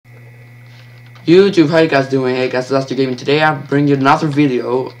YouTube, how you guys doing? Hey guys, DISSASSTOR Gaming. Today I bring you another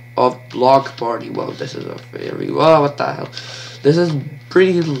video of BlockPARTY. Well, this is a very what the hell? This is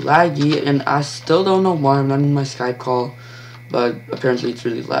pretty laggy, and I still don't know why I'm not in my Skype call, but apparently it's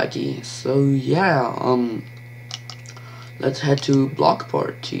really laggy. So yeah, let's head to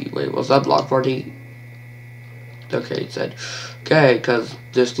BlockPARTY. Wait, was that BlockPARTY? Okay, it said okay, cause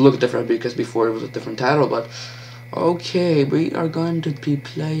just look different because before it was a different title. But okay, we are going to be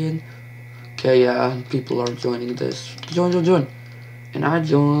playing. Okay, yeah, people are joining this. Join. And I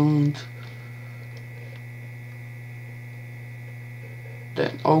joined.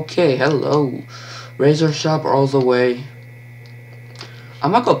 Then, okay, hello. Razor Shop all the way.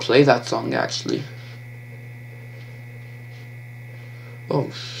 I'm not gonna play that song, actually.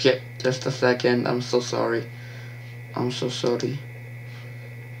 Oh, shit. Just a second. I'm so sorry. I'm so sorry.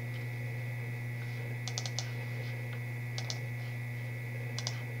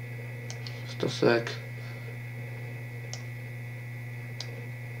 Just a sec.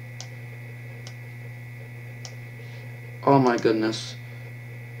 Oh my goodness.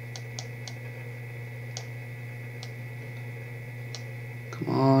 Come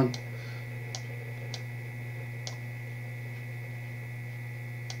on.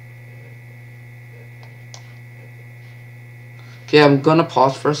 Okay, I'm gonna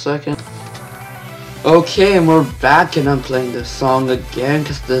pause for a second. Okay, and we're back, and I'm playing this song again,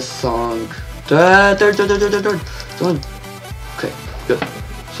 because this song... Okay, good.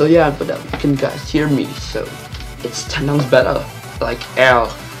 So yeah, but can you guys hear me? So, it's 10 times better. Like,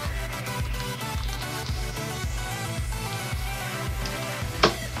 L.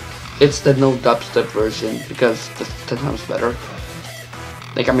 It's the no dubstep version, because it's 10 times better.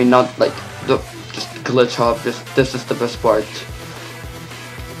 Like, I mean, not like, just glitch off, this is the best part.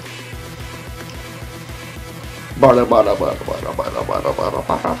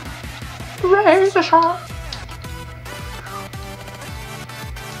 Raise the shot.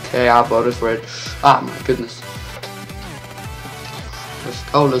 Okay, I voted for it. Ah, my goodness. Let's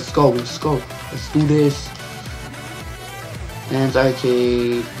go. Let's do this. Dance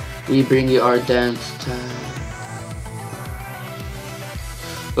arcade. We bring you our dance time.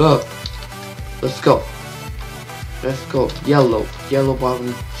 Let's go. Yellow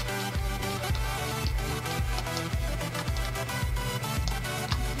bottom.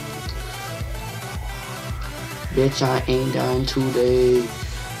 Bitch, I ain't down today.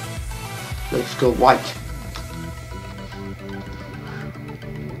 Let's go white.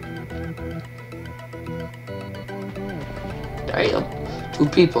 Damn. 2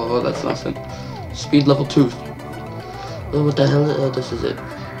 people. Oh, that's nothing. Speed level 2. Oh, what the hell? Oh, this is it.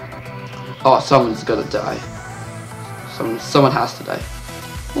 Oh, someone's gonna die. Someone has to die.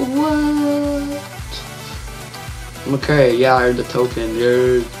 What? Okay, yeah, I earned the token.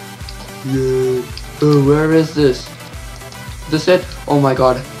 Yeah. Oh, where is this? This it? Oh my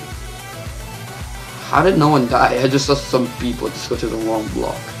god. How did no one die? I just saw some people just go to the wrong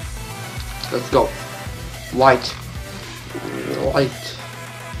block. Let's go. White.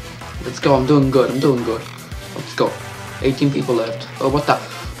 Let's go. I'm doing good. Let's go. 18 people left. Oh, what the?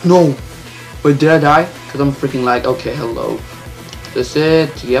 No. Wait, did I die? Because I'm freaking like, okay, hello. This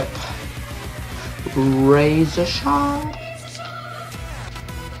it? Yep. Razor shot.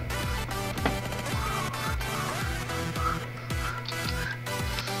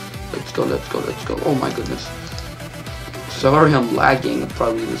 Let's go. Oh my goodness. Sorry, I'm lagging.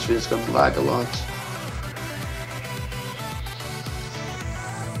 Probably this video's gonna lag a lot.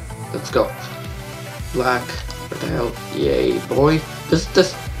 Let's go. Black. What the hell? Yay, boy.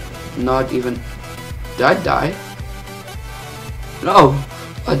 This not even... Did I die? No,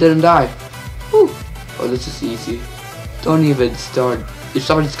 I didn't die. Whew. Oh, this is easy. Don't even start. If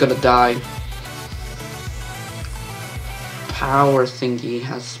somebody's gonna die. Power thingy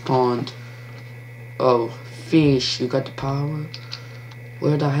has spawned. Oh, fish, you got the power?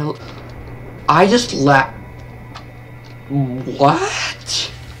 Where the hell? I just What?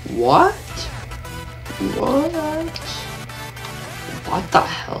 What the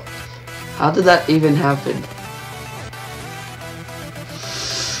hell? How did that even happen?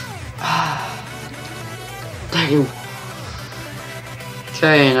 Damn.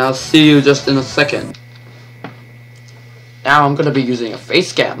 Okay, and I'll see you just in a second. Now I'm gonna be using a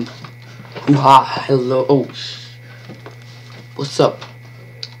face cam. Hello. Oh, what's up?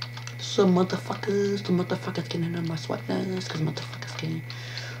 Some motherfuckers. The motherfuckers can handle my sweatness. Cause motherfuckers can.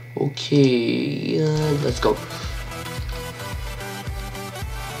 Okay, let's go.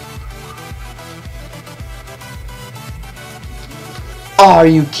 Are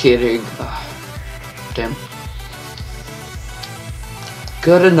you kidding? Damn.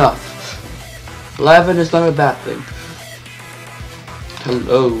 Good enough. 11 is not a bad thing.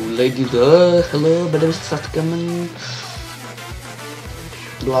 Hello, ladies. Hello, but there's stuff coming.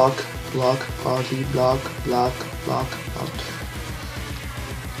 Block party, block.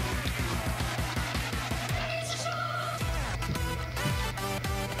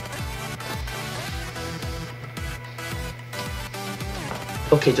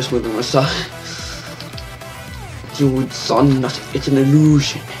 Okay, just moving myself. Dude, son, nothing. It's an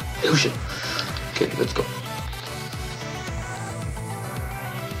illusion. Okay, let's go.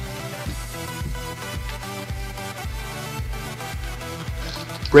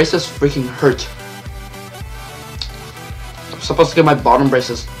 Braces freaking hurt. I'm supposed to get my bottom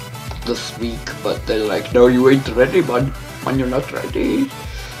braces this week, but they're like, no, you ain't ready, man. Man, you're not ready.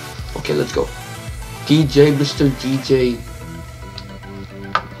 Okay, let's go. DJ, Mr. DJ.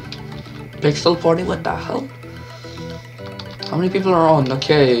 Pixel party, what the hell? How many people are on?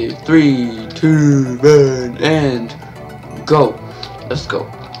 Okay, 3, 2, 1, and go. Let's go.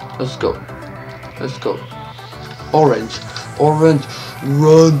 Orange,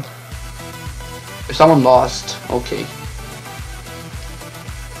 run. If someone lost, okay.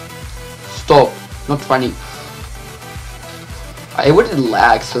 Stop, not funny. I wouldn't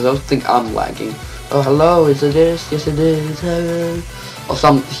lag, so I don't think I'm lagging. Oh, hello, is it this? Yes, it is. Hello. Oh,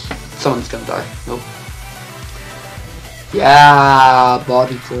 someone's gonna die. Nope. Yeah,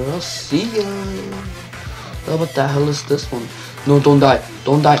 body girl, see ya. Oh, what the hell is this one? No, don't die.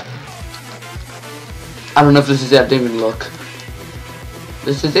 I don't know if this is it, I didn't even look.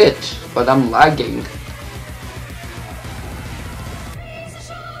 This is it, but I'm lagging.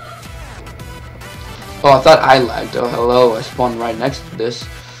 Oh, I thought I lagged. Oh, hello, I spawned right next to this.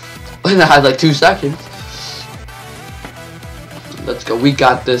 And I had like 2 seconds. Let's go, we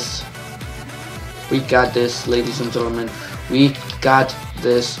got this. Ladies and gentlemen. We got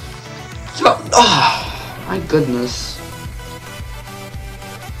this. Oh, my goodness.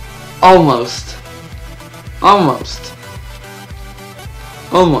 Almost.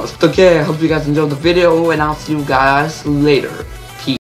 Okay, I hope you guys enjoyed the video, and I'll see you guys later.